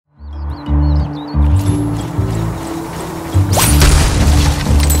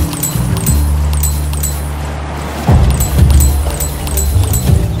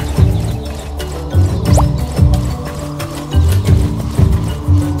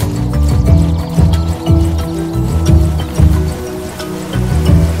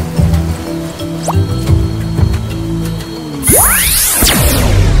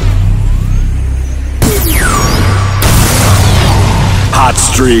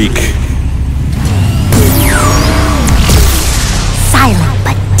streak. Silent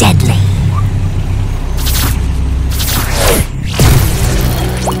but deadly.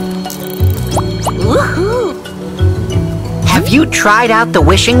 Woohoo! Have you tried out the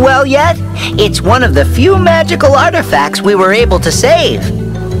wishing well yet? It's one of the few magical artifacts we were able to save.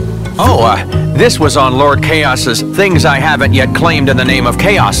 Oh, this was on Lord Chaos's Things I Haven't Yet Claimed in the Name of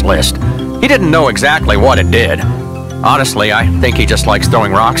Chaos list. He didn't know exactly what it did. Honestly, I think he just likes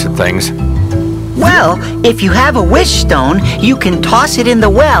throwing rocks at things. Well, if you have a wish stone, you can toss it in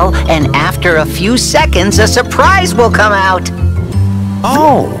the well, and after a few seconds, a surprise will come out.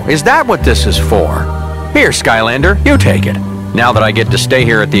 Oh, is that what this is for? Here, Skylander, you take it. Now that I get to stay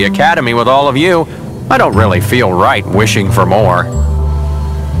here at the Academy with all of you, I don't really feel right wishing for more.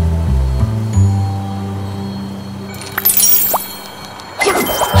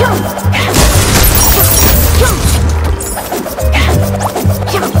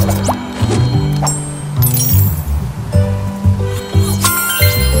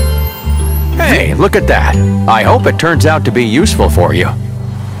 Hey, look at that. I hope it turns out to be useful for you.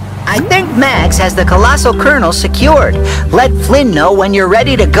 I think Max has the Colossal Kernel secured. Let Flynn know when you're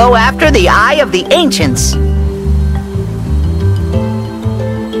ready to go after the Eye of the Ancients.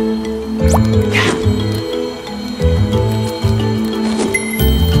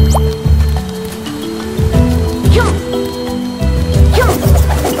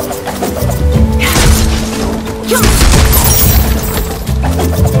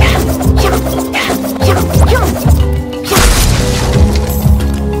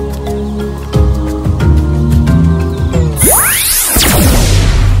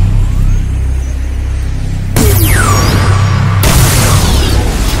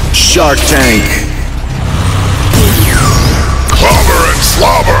 Shark Tank. Clobber and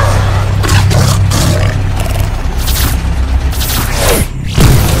slobber.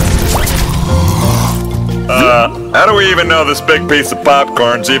 How do we even know this big piece of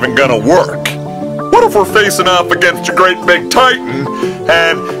popcorn's even gonna work? What if we're facing off against a great big titan,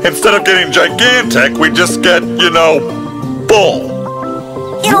 and instead of getting gigantic, we just get, you know,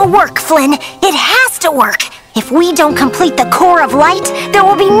 bull? It'll work, Flynn. It has to work. If we don't complete the core of light, there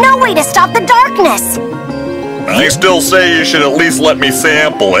will be no way to stop the darkness. I still say you should at least let me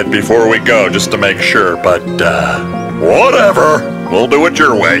sample it before we go, just to make sure, but, whatever. We'll do it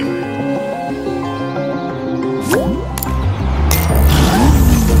your way.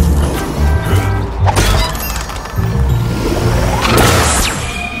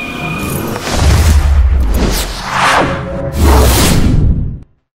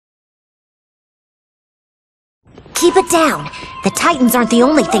 Keep it down. The Titans aren't the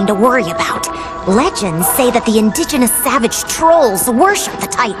only thing to worry about. Legends say that the indigenous savage trolls worship the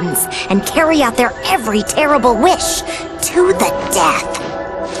Titans and carry out their every terrible wish to the death.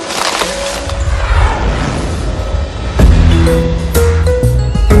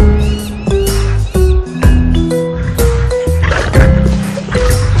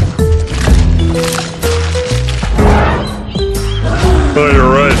 Oh,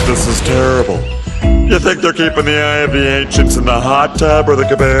 you're right. This is terrible. You think they're keeping the Eye of the Ancients in the hot tub or the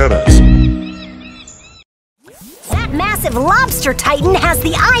cabanas? That massive lobster titan has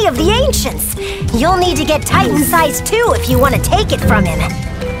the Eye of the Ancients. You'll need to get Titan size 2 if you want to take it from him.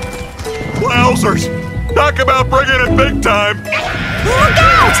 Wowzers! Talk about bringing it big time! Look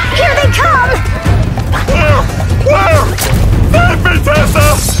out! Here they come! Where? Find me,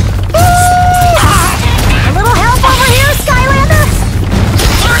 Tessa! A little help over here, Skylander?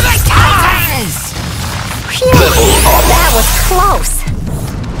 For the Titans! Phew, that was close.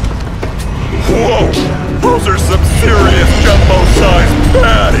 Whoa! Those are some serious jumbo-sized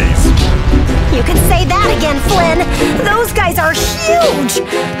patties! You can say that again, Flynn. Those guys are huge!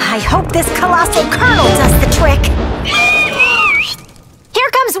 I hope this Colossal Kernel does the trick. Here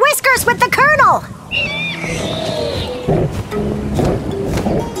comes Whiskers with the Kernel!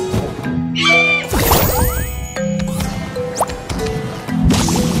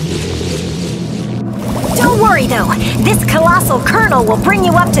 Don't worry, though. This Colossal Kernel will bring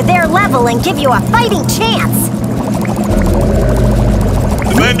you up to their level and give you a fighting chance.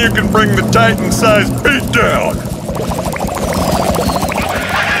 And then you can bring the Titan-sized beat down.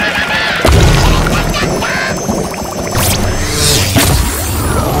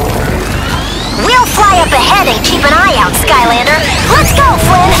 We'll fly up ahead and keep an eye out, Skylander. Let's go,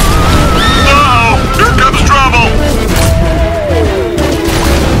 Flynn! Uh-oh! Here comes trouble!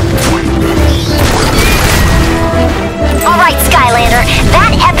 Alright, Skylander,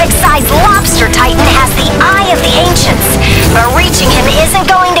 that epic-sized lobster titan has the Eye of the Ancients, but reaching him isn't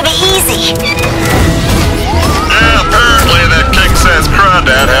going to be easy. Yeah, apparently that kick-ass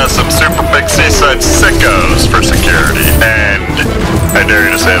crawdad goes for security, and I dare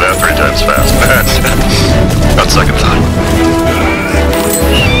you to say that 3 times fast. On second thought.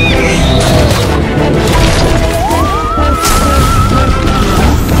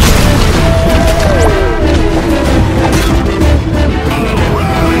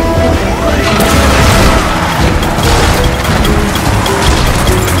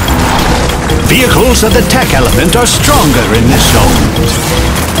 Vehicles of the tech element are stronger in this zone.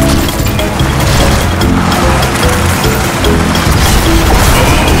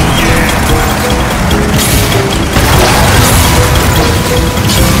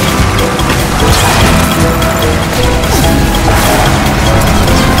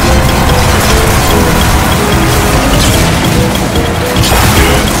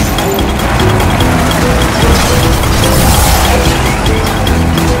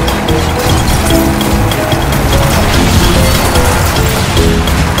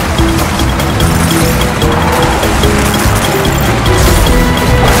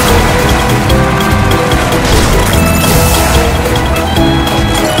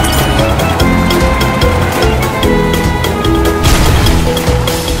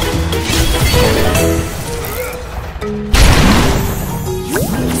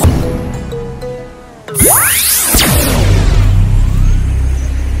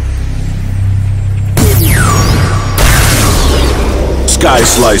 Sky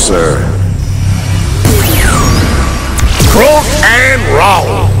Slicer. Rock and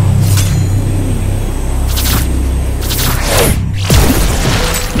roll.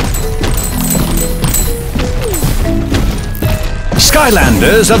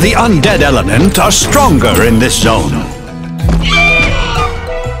 Skylanders of the undead element are stronger in this zone.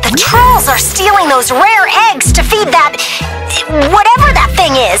 The trolls are stealing those rare eggs to feed that... whatever that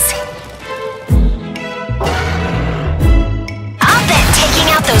thing is. I'll bet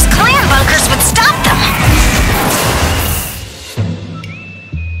taking out those clan bunkers would stop them.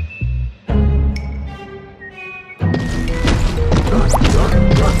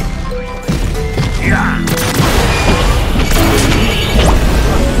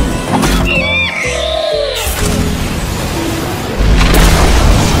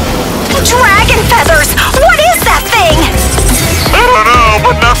 Dragon feathers! What is that thing? I don't know,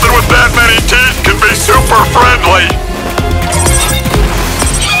 but nothing with that many teeth can be super friendly.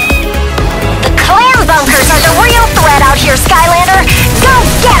 The clan bunkers are the real threat out here, Skylander. Go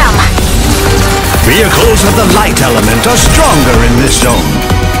get them! Vehicles of the light element are stronger in this zone.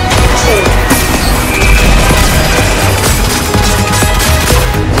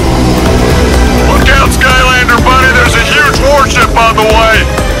 Look out, Skylander buddy, there's a huge warship on the way.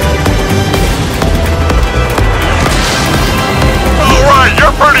 Alright,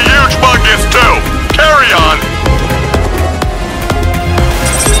 you're pretty huge monkeys too. Carry on.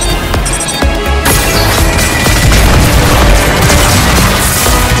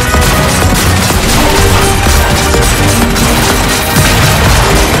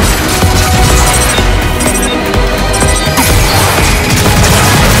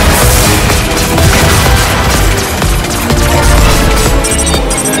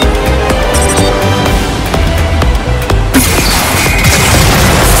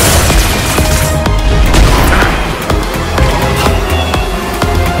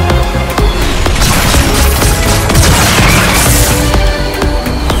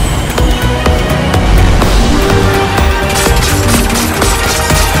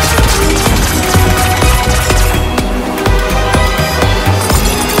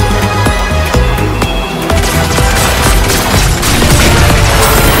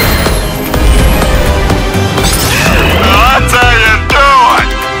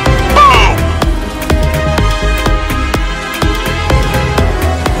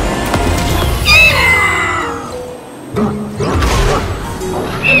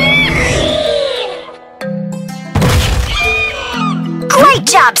 Great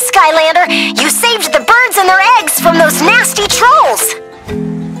job, Skylander! You saved the birds and their eggs from those nasty trolls!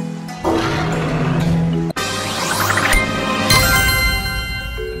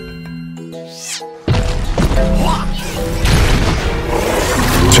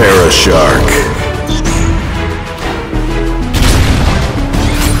 Terra Shark.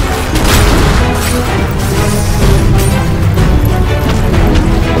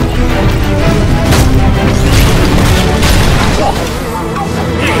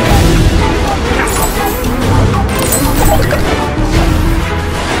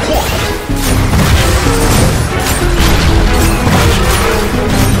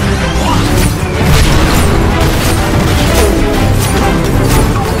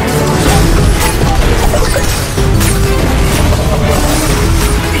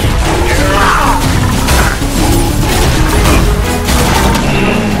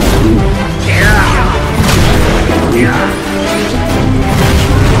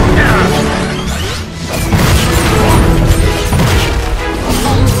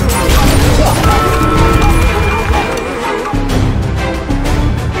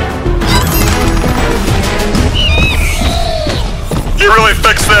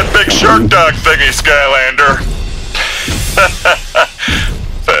 dirt dog thingy, Skylander.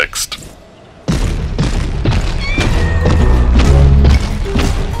 Fixed.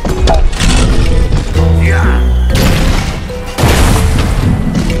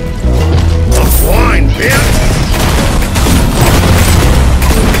 Fine, bitch!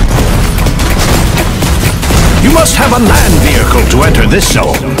 You must have a land vehicle to enter this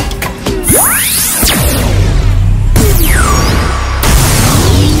zone.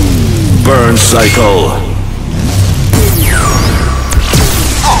 Burn cycle.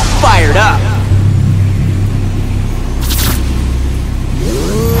 All fired up.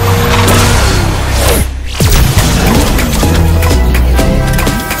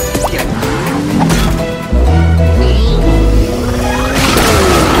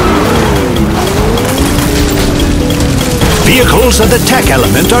 Vehicles of the tech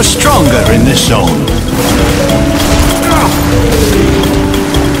element are stronger in this zone.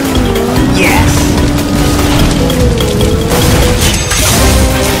 Yes.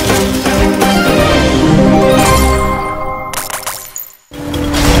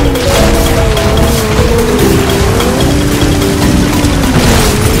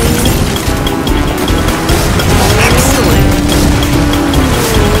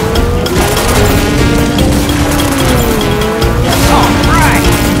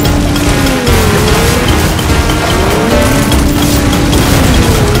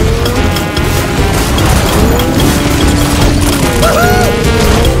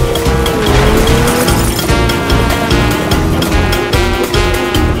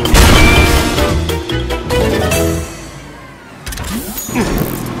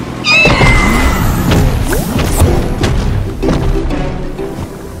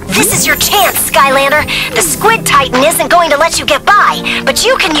 This is your chance, Skylander. The Squid Titan isn't going to let you get by, but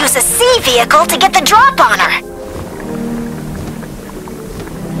you can use a sea vehicle to get the drop on her.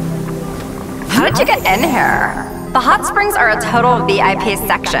 How did you get in here? The hot springs are a total VIP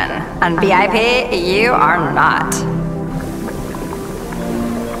section, and VIP, you are not.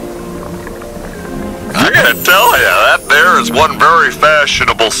 I gotta tell ya, that there is one very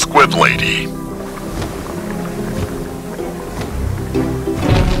fashionable squid lady.